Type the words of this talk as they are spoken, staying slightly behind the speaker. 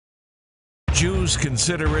Jews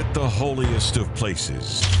consider it the holiest of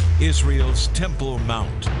places, Israel's Temple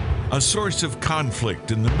Mount, a source of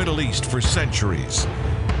conflict in the Middle East for centuries.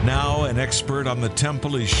 Now, an expert on the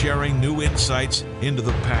temple is sharing new insights into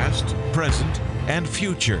the past, present, and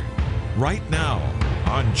future. Right now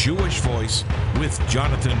on Jewish Voice with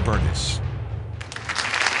Jonathan Bernis.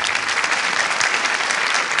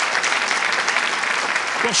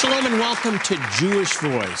 Well, shalom and welcome to Jewish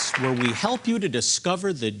Voice, where we help you to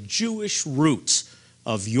discover the Jewish roots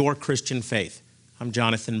of your Christian faith. I'm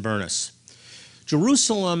Jonathan Bernis.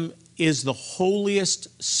 Jerusalem is the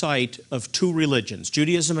holiest site of two religions,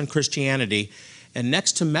 Judaism and Christianity, and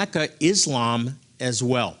next to Mecca, Islam as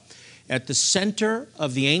well. At the center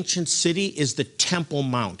of the ancient city is the Temple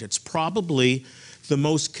Mount. It's probably the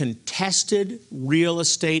most contested real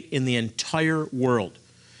estate in the entire world.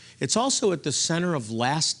 It's also at the center of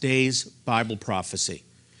last days Bible prophecy.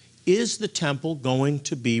 Is the temple going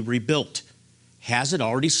to be rebuilt? Has it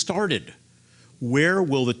already started? Where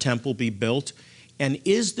will the temple be built? And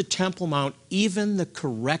is the Temple Mount even the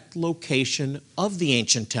correct location of the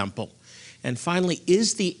ancient temple? And finally,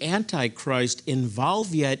 is the Antichrist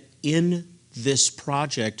involved yet in this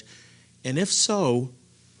project? And if so,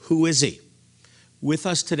 who is he? With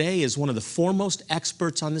us today is one of the foremost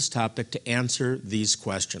experts on this topic to answer these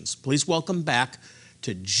questions. Please welcome back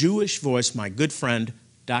to Jewish Voice, my good friend,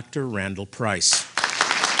 Dr. Randall Price.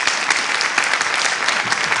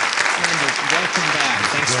 Randall, welcome back.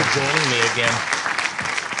 Thanks for joining me again.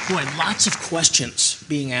 Boy, lots of questions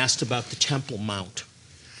being asked about the Temple Mount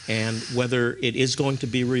and whether it is going to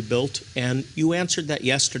be rebuilt. And you answered that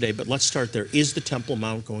yesterday, but let's start there. Is the Temple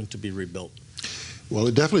Mount going to be rebuilt? Well,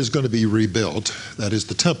 it definitely is going to be rebuilt. That is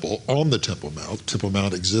the temple on the Temple Mount. Temple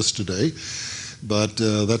Mount exists today, but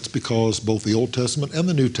that's because both the Old Testament and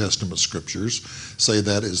the New Testament scriptures say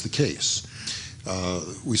that is the case.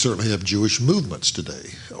 We certainly have Jewish movements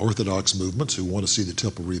today, Orthodox movements who want to see the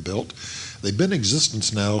temple rebuilt. They've been in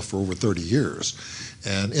existence now for over 30 years,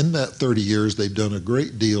 and in that 30 years they've done a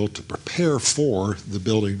great deal to prepare for the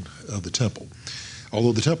building of the temple.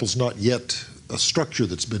 Although the temple's not yet a structure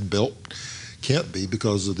that's been built, can't be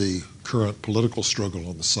because of the current political struggle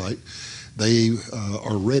on the site, they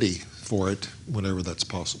are ready for it whenever that's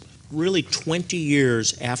possible. Really 20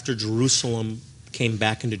 years after Jerusalem came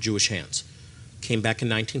back into Jewish hands. Came back in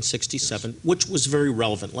 1967, yes. Which was very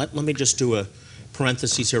relevant. Let me just do a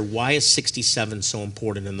parenthesis here. Why is 67 so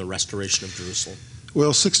important in the restoration of Jerusalem?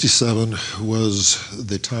 Well, 67 was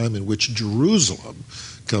the time in which Jerusalem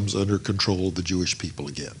comes under control of the Jewish people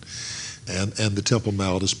again. And the Temple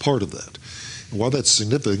Mount is part of that. And why that's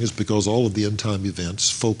significant is because all of the end-time events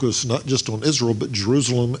focus not just on Israel, but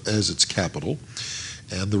Jerusalem as its capital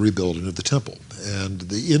and the rebuilding of the temple. And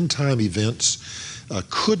the end-time events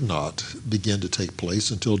could not begin to take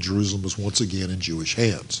place until Jerusalem was once again in Jewish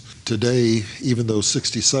hands. Today, even though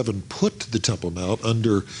 67 put the Temple Mount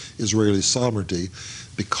under Israeli sovereignty,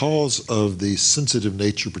 because of the sensitive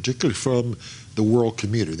nature, particularly from the world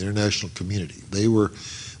community, the international community, they were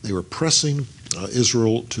pressing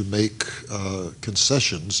Israel to make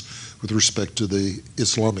concessions with respect to the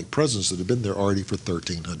Islamic presence that had been there already for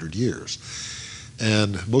 1,300 years.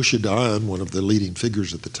 And Moshe Dayan, one of the leading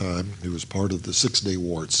figures at the time, who was part of the Six-Day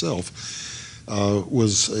War itself,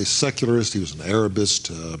 was a secularist. He was an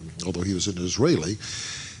Arabist, although he was an Israeli.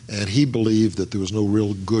 And he believed that there was no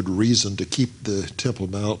real good reason to keep the Temple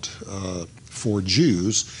Mount for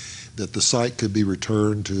Jews, that the site could be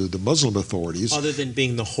returned to the Muslim authorities. Other than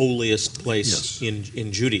being the holiest place, yes,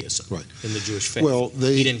 in Judaism, right, in the Jewish faith. Well,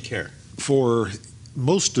 he didn't care. For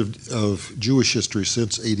most of Jewish history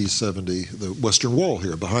since AD 70, the Western Wall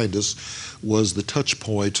here behind us was the touch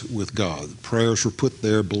point with God. Prayers were put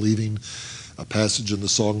there believing a passage in the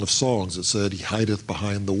Song of Songs that said, "He hideth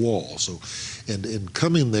behind the wall." So, and in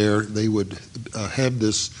coming there, they would have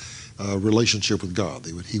this relationship with God.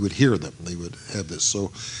 He would hear them. They would have this.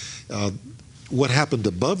 So what happened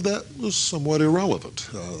above that was somewhat irrelevant.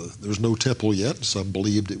 There's no temple yet. Some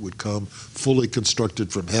believed it would come fully constructed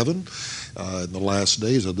from heaven in the last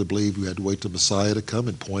days. Others believed we had to wait till Messiah to come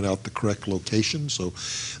and point out the correct location. So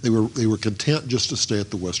they were content just to stay at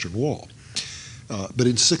the Western Wall. But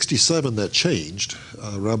in 67, that changed.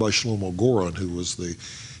 Rabbi Shlomo Goren, who was the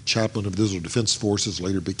chaplain of the Israel Defense Forces,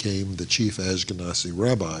 later became the chief Ashkenazi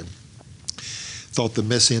rabbi, thought the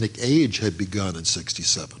Messianic age had begun in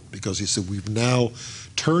 67 because he said, we've now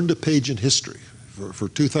turned a page in history. For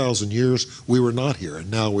 2,000 years, we were not here,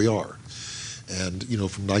 and now we are. And,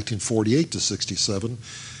 from 1948 to 67,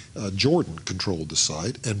 Jordan controlled the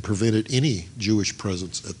site and prevented any Jewish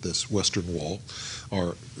presence at this western wall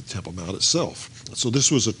or the Temple Mount itself. So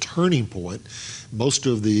this was a turning point. Most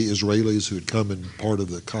of the Israelis who had come in part of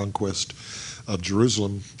the conquest of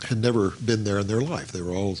Jerusalem had never been there in their life. They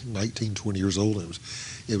were all 19, 20 years old, and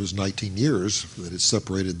it was 19 years that had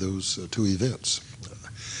separated those two events.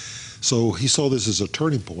 So he saw this as a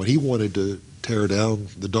turning point. He wanted to tear down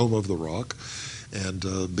the Dome of the Rock and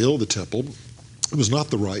build the temple. It was not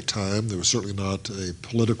the right time. There was certainly not a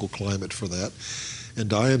political climate for that. And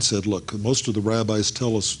Dayan said, look, most of the rabbis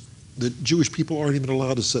tell us that Jewish people aren't even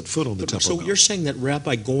allowed to set foot on the Temple Mount. So you're saying that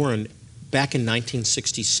Rabbi Goren, back in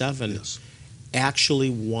 1967, Yes. actually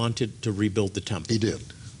wanted to rebuild the temple? He did,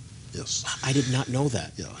 yes. I did not know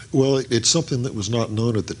that. Yeah, well, it's something that was not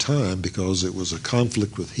known at the time because it was a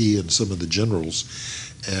conflict with he and some of the generals,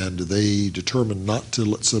 and they determined not to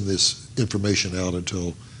let some of this information out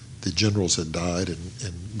until the generals had died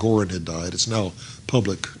and Goren had died. It's now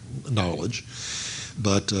public knowledge,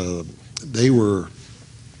 but they were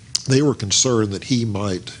concerned that he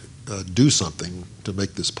might do something to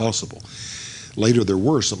make this possible. Later, there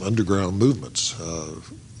were some underground movements.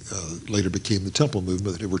 Later became the Temple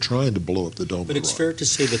movement that were trying to blow up the Dome of the But it's Rock. fair to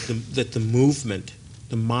say that the movement,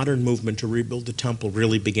 the modern movement to rebuild the temple,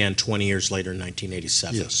 really began 20 years later in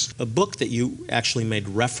 1987. Yes. A book that you actually made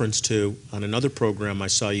reference to on another program I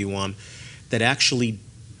saw you on that actually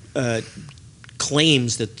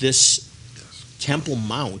claims that this Temple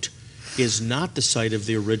Mount is not the site of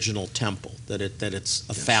the original temple, that it's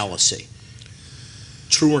a fallacy.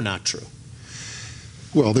 True or not true?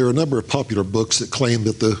 Well, there are a number of popular books that claim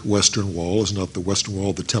that the Western Wall is not the Western Wall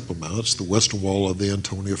of the Temple Mount, it's the Western Wall of the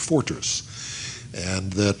Antonia Fortress,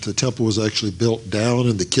 and that the temple was actually built down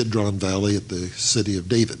in the Kidron Valley at the city of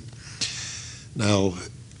David. Now,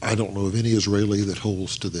 I don't know of any Israeli that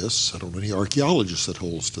holds to this. I don't know any archaeologist that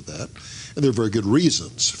holds to that. And there are very good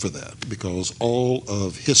reasons for that, because all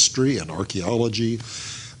of history and archaeology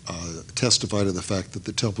testify to the fact that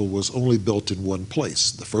the temple was only built in one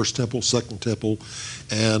place. The first temple, second temple,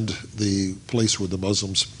 and the place where the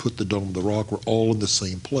Muslims put the Dome of the Rock were all in the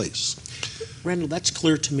same place. Randall, that's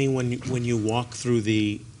clear to me when you walk through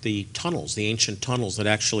the tunnels, the ancient tunnels that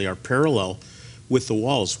actually are parallel with the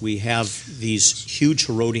walls. We have these huge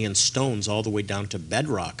Herodian stones all the way down to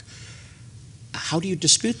bedrock. How do you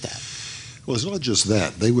dispute that? Well, it's not just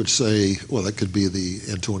that. They would say, well, that could be the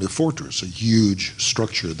Antonia Fortress, a huge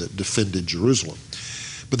structure that defended Jerusalem.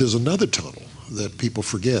 But there's another tunnel that people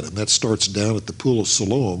forget, and that starts down at the Pool of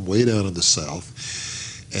Siloam, way down in the south,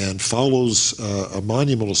 and follows a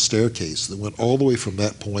monumental staircase that went all the way from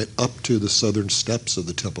that point up to the southern steps of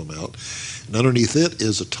the Temple Mount. And underneath it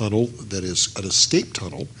is a tunnel that is an escape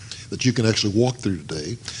tunnel that you can actually walk through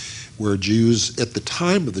today, where Jews at the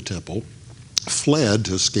time of the temple fled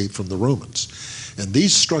to escape from the Romans. And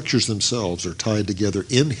these structures themselves are tied together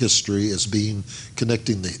in history as being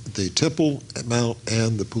connecting the Temple Mount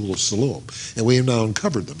and the Pool of Siloam. And we have now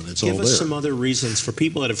uncovered them, and it's all there. Give us some other reasons for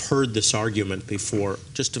people that have heard this argument before,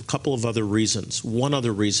 just a couple of other reasons. One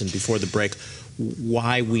other reason before the break,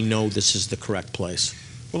 why we know this is the correct place.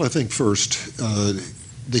 Well, I think first,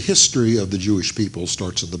 the history of the Jewish people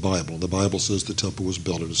starts in the Bible. The Bible says the temple was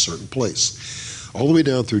built in a certain place. All the way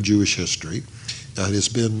down through Jewish history, it has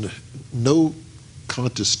been no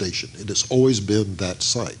contestation. It has always been that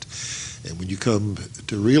site. And when you come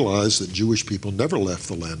to realize that Jewish people never left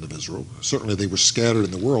the land of Israel, certainly they were scattered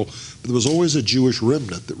in the world, but there was always a Jewish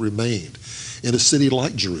remnant that remained in a city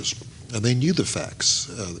like Jerusalem. And they knew the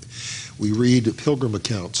facts. We read pilgrim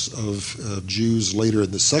accounts of Jews later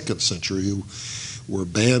in the 2nd century who were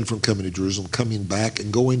banned from coming to Jerusalem, coming back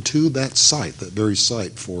and going to that site, that very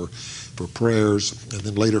site for prayers, and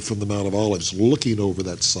then later from the Mount of Olives, looking over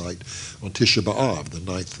that site on Tisha B'Av, the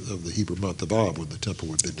 9th of the Hebrew month of Av, when the temple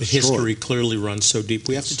would be destroyed. The history clearly runs so deep.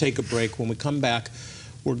 We have to take a break. When we come back,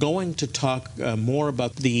 we're going to talk more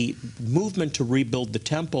about the movement to rebuild the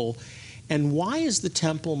temple, and why is the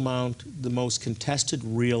Temple Mount the most contested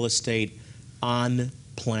real estate on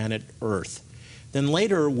planet Earth. Then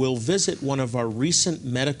later, we'll visit one of our recent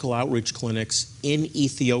medical outreach clinics in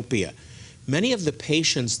Ethiopia. Many of the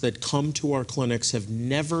patients that come to our clinics have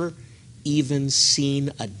never even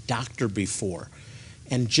seen a doctor before.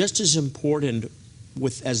 And just as important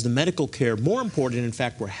as the medical care, more important, in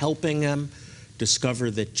fact, we're helping them discover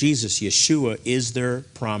that Jesus, Yeshua, is their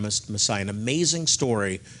promised Messiah. An amazing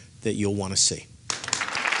story that you'll want to see.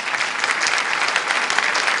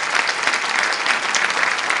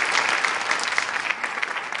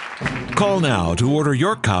 Call now to order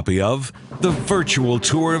your copy of The Virtual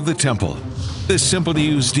Tour of the Temple. This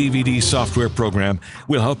simple-to-use DVD software program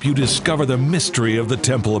will help you discover the mystery of the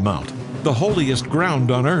Temple Mount, the holiest ground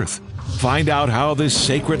on earth. Find out how this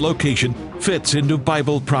sacred location fits into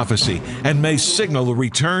Bible prophecy and may signal the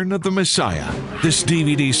return of the Messiah. This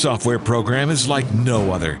DVD software program is like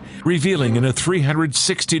no other, revealing in a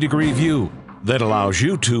 360-degree view that allows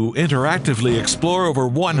you to interactively explore over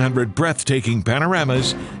 100 breathtaking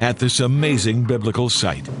panoramas at this amazing biblical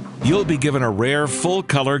site. You'll be given a rare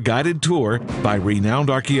full-color guided tour by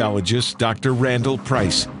renowned archaeologist Dr. Randall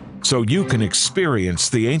Price, so you can experience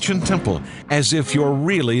the ancient temple as if you're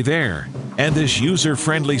really there. And this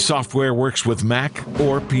user-friendly software works with Mac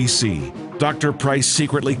or PC. Dr. Price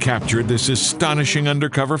secretly captured this astonishing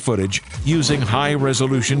undercover footage using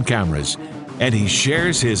high-resolution cameras, and he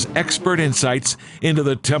shares his expert insights into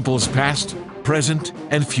the temple's past, present,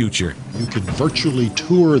 and future. You can virtually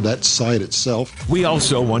tour that site itself. We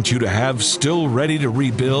also want you to have Still Ready to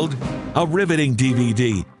Rebuild, a riveting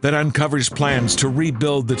DVD that uncovers plans to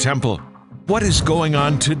rebuild the temple. What is going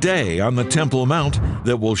on today on the Temple Mount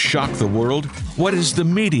that will shock the world? What is the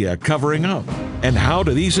media covering up? And how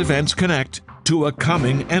do these events connect to a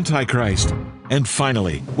coming Antichrist? And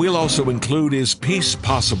finally, we'll also include Is Peace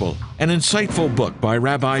Possible?, an insightful book by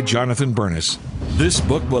Rabbi Jonathan Bernis. This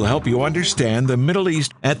book will help you understand the Middle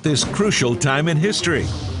East at this crucial time in history.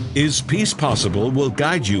 Is Peace Possible? Will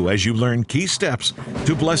guide you as you learn key steps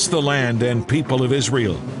to bless the land and people of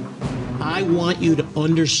Israel. I want you to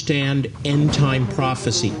understand end-time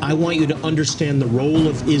prophecy. I want you to understand the role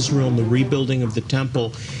of Israel in the rebuilding of the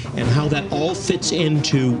temple and how that all fits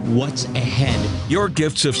into what's ahead. Your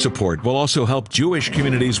gifts of support will also help Jewish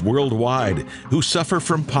communities worldwide who suffer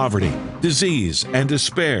from poverty, disease, and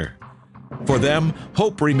despair. For them,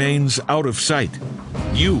 hope remains out of sight.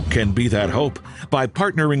 You can be that hope by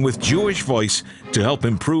partnering with Jewish Voice to help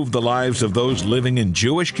improve the lives of those living in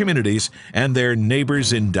Jewish communities and their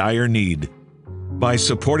neighbors in dire need. By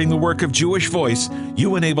supporting the work of Jewish Voice,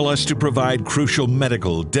 you enable us to provide crucial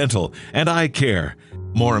medical, dental, and eye care.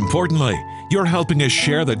 More importantly, you're helping us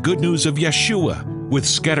share the good news of Yeshua with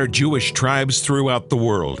scattered Jewish tribes throughout the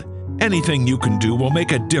world. Anything you can do will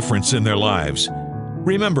make a difference in their lives.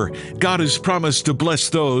 Remember, God has promised to bless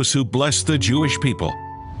those who bless the Jewish people.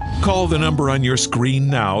 Call the number on your screen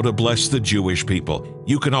now to bless the Jewish people.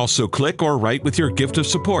 You can also click or write with your gift of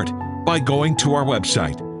support by going to our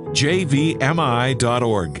website,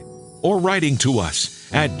 jvmi.org, or writing to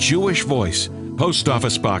us at Jewish Voice, Post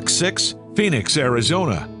Office Box 6, Phoenix,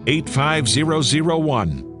 Arizona,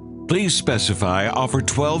 85001. Please specify offer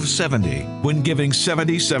 1270 when giving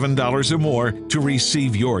 $77 or more to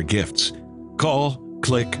receive your gifts. Call,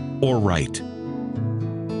 click, or write.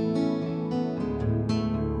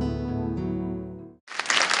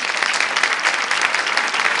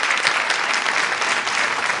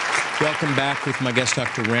 Welcome back with my guest,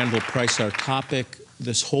 Dr. Randall Price. Our topic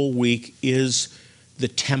this whole week is the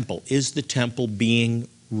temple. Is the temple being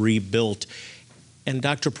rebuilt? And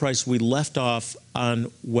Dr. Price, we left off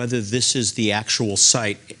on whether this is the actual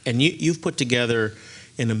site. And you've put together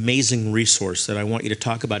an amazing resource that I want you to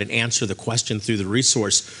talk about and answer the question through the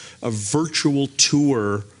resource, a virtual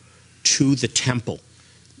tour to the temple.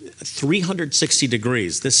 360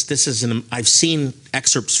 degrees. This is I've seen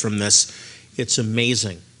excerpts from this. It's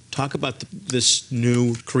amazing. Talk about this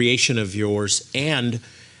new creation of yours and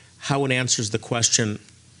how it answers the question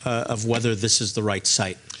of whether this is the right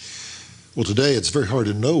site. Well, today it's very hard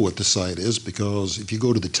to know what the site is because if you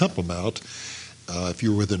go to the Temple Mount, if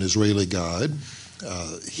you're with an Israeli guide,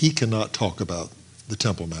 he cannot talk about the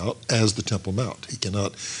Temple Mount as the Temple Mount. He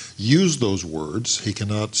cannot use those words. He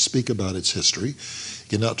cannot speak about its history. He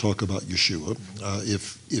cannot talk about Yeshua.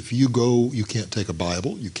 If you go, you can't take a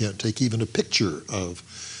Bible. You can't take even a picture of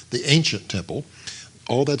the ancient temple.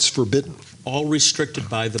 All that's forbidden. All restricted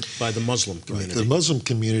by the Muslim community. Right. The Muslim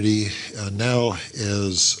community now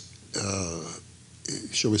is,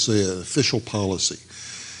 shall we say, an official policy.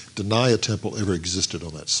 Deny a temple ever existed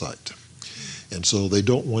on that site. And so they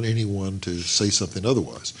don't want anyone to say something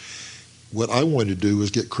otherwise. What I wanted to do was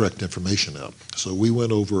get correct information out. So we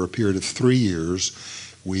went over a period of 3 years.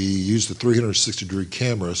 We used the 360-degree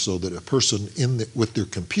camera so that a person with their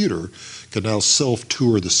computer can now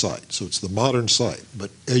self-tour the site. So it's the modern site.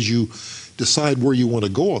 But as you decide where you want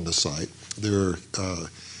to go on the site, there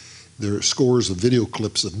are scores of video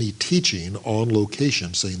clips of me teaching on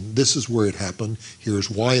location, saying this is where it happened, here's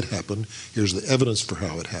why it happened, here's the evidence for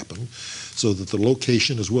how it happened, so that the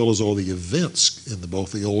location as well as all the events in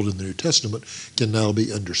both the Old and the New Testament can now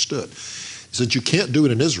be understood. Since you can't do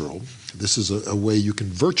it in Israel, this is a way you can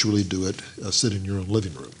virtually do it, sit in your own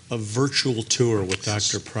living room. A virtual tour with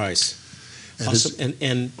Dr. Price. Awesome.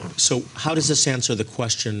 And so how does this answer the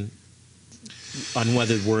question on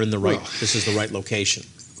whether we're in the right, this is the right location?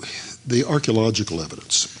 The archaeological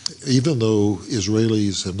evidence, even though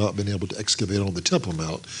Israelis have not been able to excavate on the Temple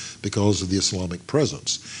Mount because of the Islamic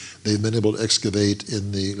presence, they've been able to excavate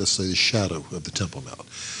in the, let's say, the shadow of the Temple Mount,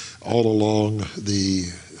 all along the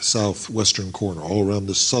southwestern corner, all around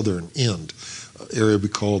the southern end, area we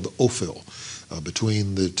call the Ophel,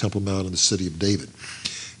 between the Temple Mount and the city of David.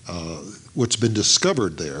 What's been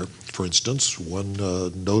discovered there, for instance, one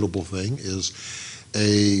notable thing is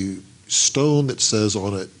a stone that says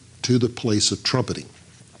on it, "To the place of trumpeting."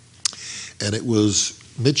 And it was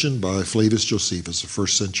mentioned by Flavius Josephus, a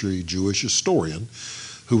first century Jewish historian,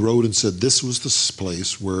 who wrote and said this was the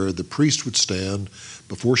place where the priest would stand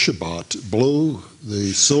before Shabbat, blow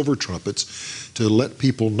the silver trumpets to let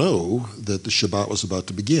people know that the Shabbat was about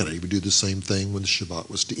to begin. And he would do the same thing when the Shabbat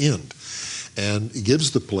was to end. And he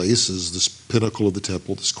gives the place as this pinnacle of the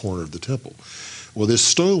temple, this corner of the temple. Well, this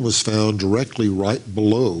stone was found directly right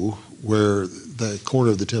below where the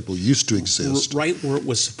corner of the temple used to exist. Right where it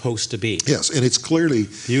was supposed to be. Yes, and it's clearly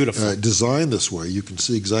beautiful. Designed this way. You can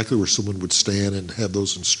see exactly where someone would stand and have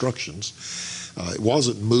those instructions. It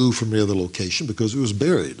wasn't moved from the other location because it was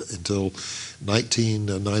buried until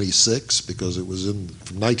 1996, because it was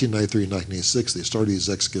from 1993 and 1996 they started these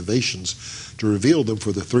excavations to reveal them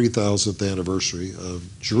for the 3,000th anniversary of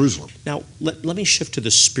Jerusalem. Now, let me shift to the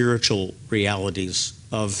spiritual realities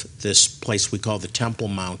of this place we call the Temple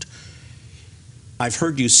Mount. I've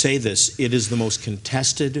heard you say this, it is the most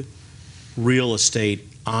contested real estate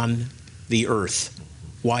on the earth.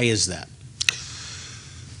 Why is that?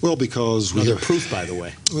 Well, because we have proof, by the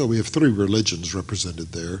way. Well, we have three religions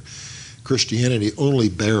represented there. Christianity only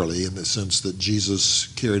barely, in the sense that Jesus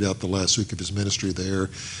carried out the last week of his ministry there.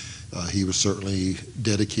 He was certainly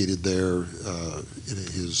dedicated there at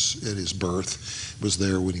his birth. Was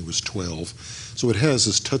there when he was 12. So it has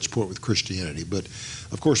this touch point with Christianity. But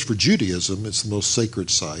of course, for Judaism, it's the most sacred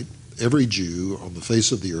site. Every Jew on the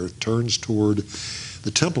face of the earth turns toward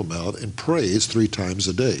the Temple Mount and prays 3 times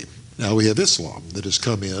a day. Now we have Islam that has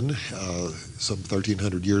come in some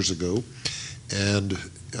 1,300 years ago, and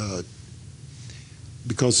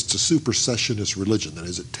because it's a supersessionist religion, that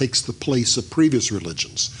is, it takes the place of previous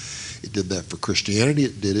religions. It did that for Christianity,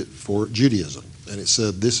 it did it for Judaism, and it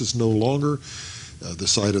said this is no longer the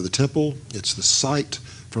site of the temple, it's the site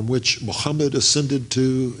from which Muhammad ascended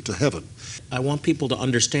to heaven. I want people to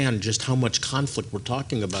understand just how much conflict we're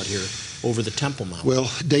talking about here over the Temple Mount. Well,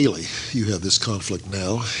 daily you have this conflict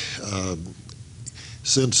now.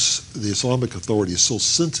 Since the Islamic Authority is so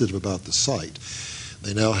sensitive about the site,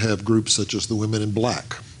 they now have groups such as the Women in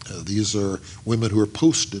Black. These are women who are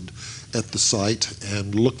posted at the site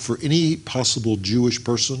and look for any possible Jewish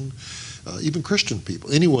person, even Christian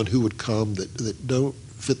people, anyone who would come that don't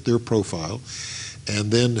fit their profile,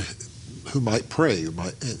 and then who might pray,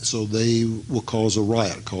 so they will cause a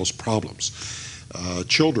riot, cause problems.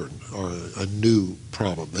 Children are a new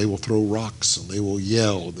problem. They will throw rocks and they will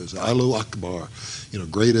yell. There's Allahu Akbar,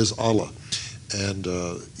 great is Allah. And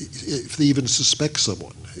if they even suspect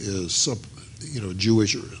someone is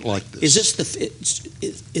Jewish or like this.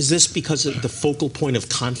 Is this because of the focal point of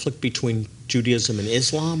conflict between Judaism and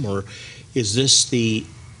Islam, or is this the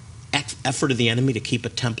effort of the enemy to keep a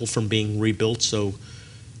temple from being rebuilt so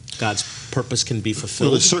God's purpose can be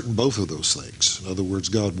fulfilled? Well, it's certain both of those things. In other words,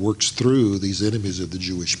 God works through these enemies of the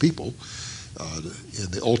Jewish people, and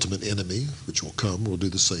the ultimate enemy, which will come, will do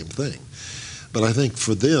the same thing. But I think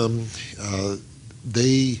for them,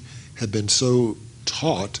 they have been so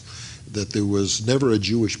taught that there was never a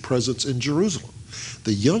Jewish presence in Jerusalem.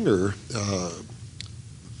 The younger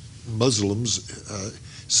Muslims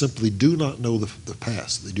simply do not know the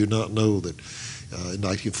past. They do not know that in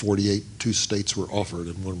 1948, 2 states were offered,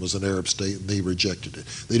 and one was an Arab state, and they rejected it.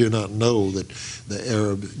 They do not know that the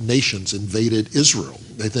Arab nations invaded Israel.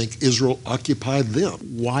 They think Israel occupied them.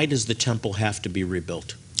 Why does the temple have to be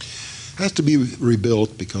rebuilt? It has to be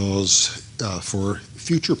rebuilt because for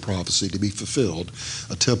future prophecy to be fulfilled,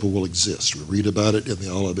 a temple will exist. We read about it in the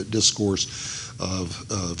Olivet Discourse of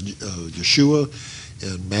Yeshua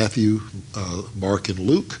in Matthew, Mark, and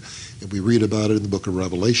Luke. And we read about it in the book of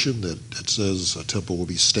Revelation that it says a temple will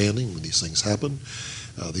be standing when these things happen.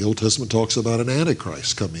 The Old Testament talks about an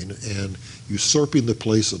Antichrist coming and usurping the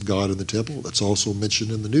place of God in the temple. That's also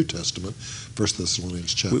mentioned in the New Testament, 1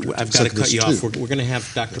 Thessalonians chapter 2. I've got to cut you off. We're going to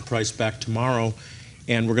have Dr. Price back tomorrow,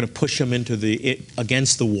 and we're going to push him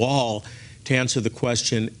against the wall to answer the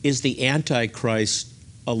question, is the Antichrist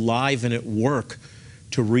alive and at work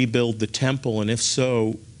to rebuild the temple? And if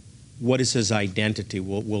so, What is his identity?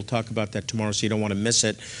 We'll talk about that tomorrow, so you don't want to miss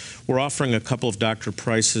it. We're offering a couple of Dr.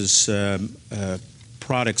 Price's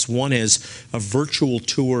products. One is a virtual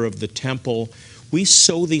tour of the temple. We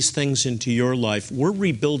sow these things into your life. We're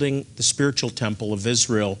rebuilding the spiritual temple of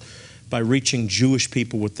Israel by reaching Jewish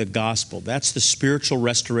people with the gospel. That's the spiritual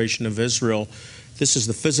restoration of Israel. This is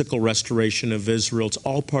the physical restoration of Israel. It's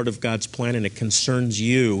all part of God's plan, and it concerns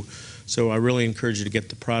you. So I really encourage you to get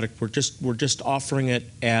the product. We're just offering it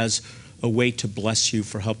as a way to bless you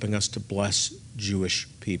for helping us to bless Jewish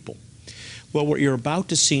people. Well, what you're about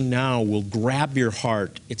to see now will grab your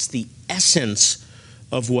heart. It's the essence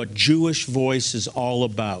of what Jewish Voice is all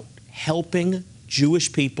about, helping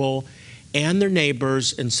Jewish people and their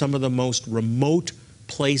neighbors in some of the most remote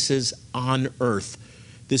places on earth.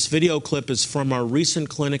 This video clip is from our recent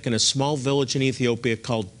clinic in a small village in Ethiopia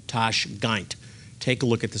called Tash Gaint. Take a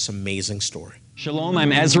look at this amazing story. Shalom,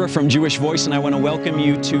 I'm Ezra from Jewish Voice, and I want to welcome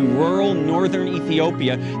you to rural northern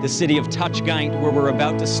Ethiopia, the city of Tash Gaint, where we're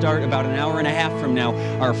about to start about an hour and a half from now,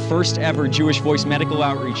 our first ever Jewish Voice medical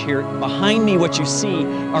outreach here. Behind me, what you see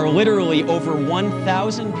are literally over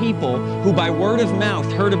 1,000 people who by word of mouth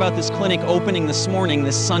heard about this clinic opening this morning,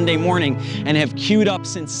 this Sunday morning, and have queued up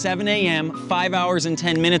since 7 a.m., 5 hours and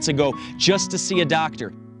 10 minutes ago, just to see a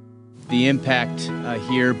doctor. The impact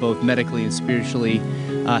here, both medically and spiritually,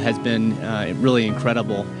 has been really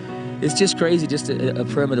incredible. It's just crazy, just a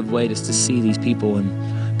primitive way just to see these people,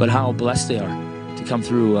 but how blessed they are to come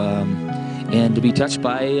through and to be touched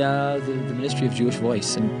by the ministry of Jewish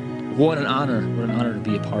Voice. And what an honor to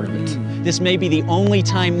be a part of it. This may be the only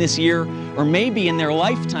time this year, or maybe in their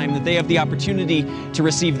lifetime, that they have the opportunity to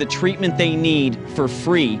receive the treatment they need for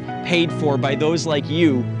free, paid for by those like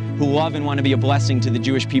you who love and want to be a blessing to the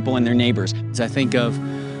Jewish people and their neighbors. I think of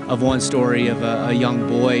one story of a young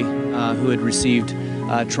boy who had received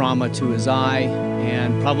trauma to his eye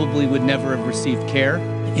and probably would never have received care.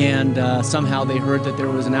 And somehow they heard that there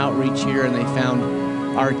was an outreach here, and they found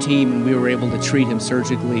our team, and we were able to treat him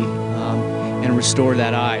surgically and restore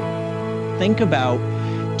that eye. Think about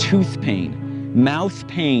tooth pain, mouth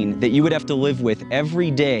pain that you would have to live with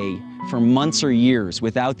every day for months or years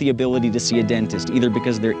without the ability to see a dentist, either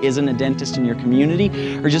because there isn't a dentist in your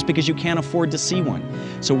community or just because you can't afford to see one.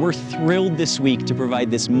 So we're thrilled this week to provide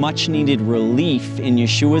this much needed relief in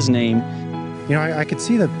Yeshua's name. You know, I could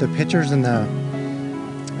see the pictures and the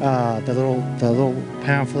little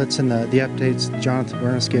pamphlets and the updates Jonathan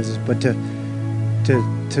Bernis gives us, but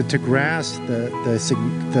to grasp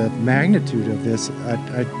the magnitude of this,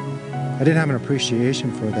 I didn't have an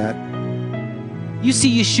appreciation for that. You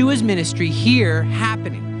see Yeshua's ministry here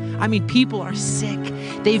happening. I mean, people are sick.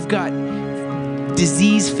 They've got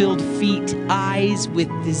disease-filled feet, eyes with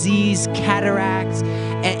disease, cataracts,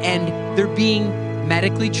 and they're being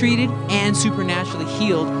medically treated and supernaturally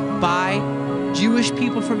healed by Jewish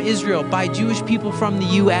people from Israel, by Jewish people from the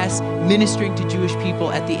U.S., ministering to Jewish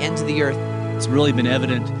people at the ends of the earth. It's really been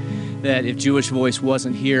evident that if Jewish Voice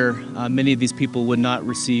wasn't here, many of these people would not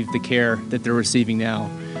receive the care that they're receiving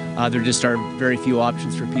now. There just are very few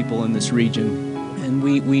options for people in this region. And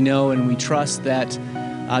we know and we trust that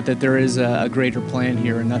there is a greater plan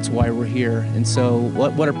here, and that's why we're here. And so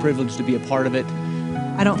what a privilege to be a part of it.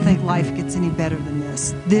 I don't think life gets any better than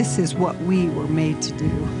this. This is what we were made to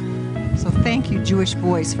do. So thank you, Jewish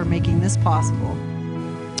Voice, for making this possible.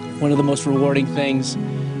 One of the most rewarding things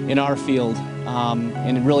in our field,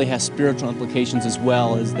 and it really has spiritual implications as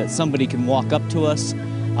well, is that somebody can walk up to us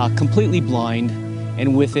completely blind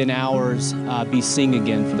and within hours be seeing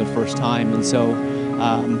again for the first time. And so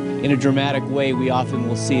in a dramatic way, we often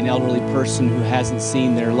will see an elderly person who hasn't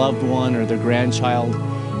seen their loved one or their grandchild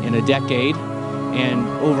in a decade, and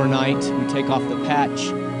overnight we take off the patch,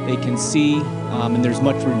 they can see, and there's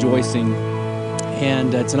much rejoicing.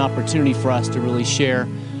 And it's an opportunity for us to really share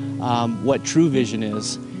what true vision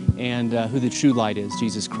is and who the true light is,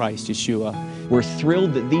 Jesus Christ, Yeshua. We're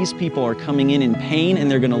thrilled that these people are coming in pain, and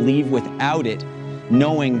they're going to leave without it,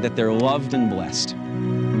 knowing that they're loved and blessed.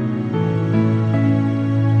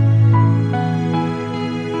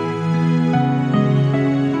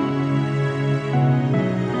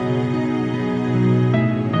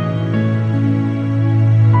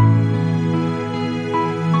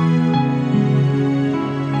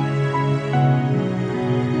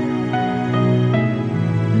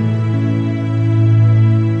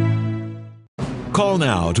 Call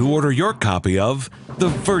now to order your copy of The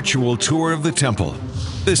Virtual Tour of the Temple.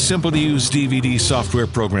 This simple-to-use DVD software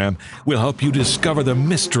program will help you discover the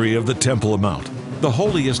mystery of the Temple Mount, the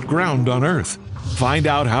holiest ground on earth. Find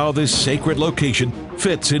out how this sacred location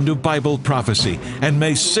fits into Bible prophecy and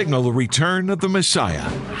may signal the return of the Messiah.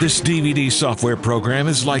 This DVD software program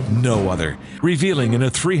is like no other, revealing in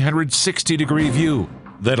a 360-degree view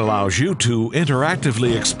that allows you to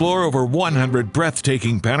interactively explore over 100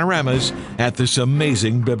 breathtaking panoramas at this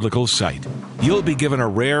amazing biblical site. You'll be given a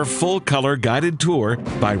rare full-color guided tour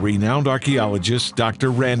by renowned archaeologist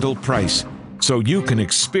Dr. Randall Price, so you can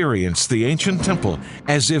experience the ancient temple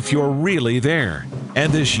as if you're really there.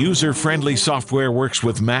 And this user-friendly software works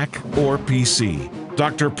with Mac or PC.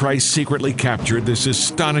 Dr. Price secretly captured this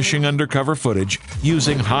astonishing undercover footage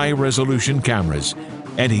using high-resolution cameras,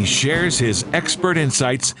 and he shares his expert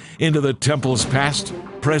insights into the temple's past,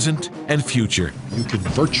 present, and future. You can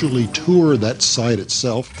virtually tour that site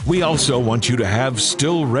itself. We also want you to have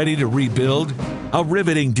Still Ready to Rebuild, a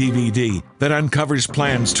riveting DVD that uncovers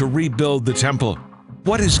plans to rebuild the temple.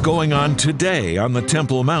 What is going on today on the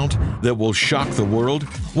Temple Mount that will shock the world?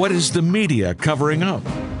 What is the media covering up?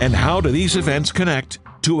 And how do these events connect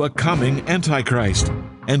to a coming Antichrist?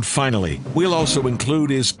 And finally, we'll also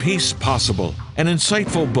include Is Peace Possible?, an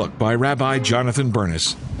insightful book by Rabbi Jonathan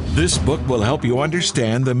Bernis. This book will help you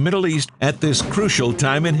understand the Middle East at this crucial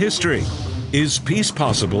time in history. Is Peace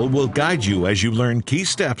Possible? Will guide you as you learn key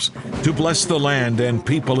steps to bless the land and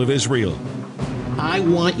people of Israel. I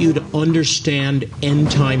want you to understand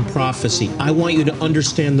end-time prophecy. I want you to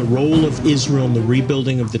understand the role of Israel in the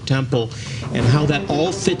rebuilding of the temple and how that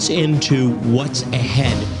all fits into what's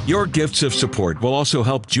ahead. Your gifts of support will also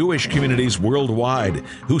help Jewish communities worldwide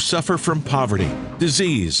who suffer from poverty,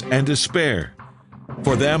 disease, and despair.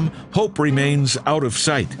 For them, hope remains out of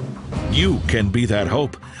sight. You can be that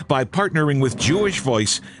hope by partnering with Jewish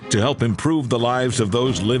Voice to help improve the lives of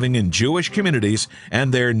those living in Jewish communities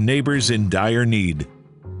and their neighbors in dire need.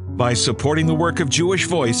 By supporting the work of Jewish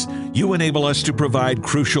Voice, you enable us to provide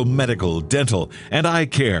crucial medical, dental, and eye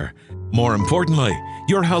care. More importantly,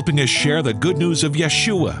 you're helping us share the good news of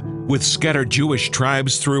Yeshua with scattered Jewish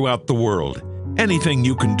tribes throughout the world. Anything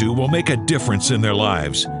you can do will make a difference in their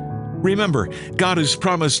lives. Remember, God has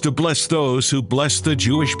promised to bless those who bless the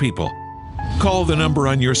Jewish people. Call the number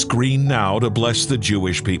on your screen now to bless the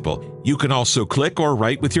Jewish people. You can also click or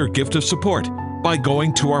write with your gift of support by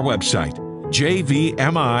going to our website,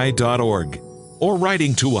 jvmi.org, or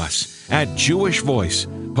writing to us at Jewish Voice,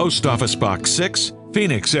 Post Office Box 6,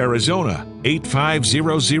 Phoenix, Arizona,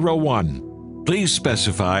 85001. Please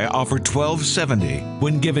specify offer $12.70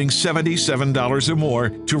 when giving $77 or more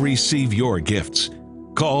to receive your gifts.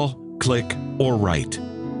 Call, click, or write.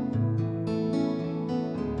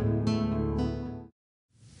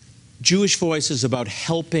 Jewish Voice is about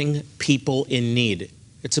helping people in need.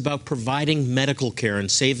 It's about providing medical care and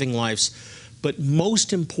saving lives, but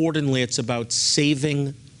most importantly, it's about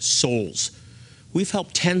saving souls. We've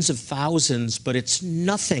helped tens of thousands, but it's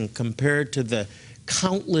nothing compared to the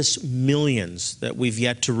countless millions that we've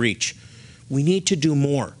yet to reach. We need to do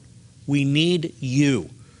more. We need you.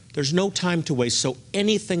 There's no time to waste, so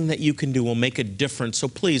anything that you can do will make a difference. So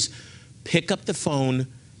please, pick up the phone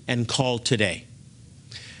and call today.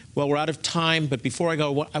 Well, we're out of time, but before I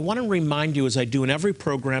go, I want to remind you, as I do in every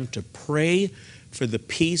program, to pray for the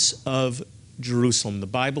peace of Jerusalem. The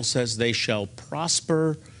Bible says, they shall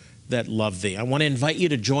prosper that love thee. I want to invite you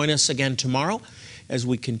to join us again tomorrow as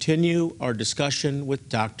we continue our discussion with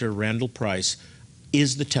Dr. Randall Price,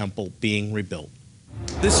 Is the Temple Being Rebuilt?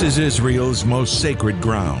 This is Israel's most sacred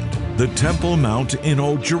ground, the Temple Mount in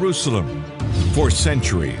Old Jerusalem. For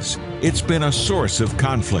centuries, it's been a source of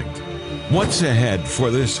conflict. What's ahead for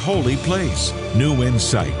this holy place? New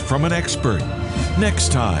insight from an expert. Next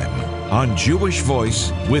time on Jewish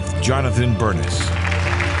Voice with Jonathan Bernis.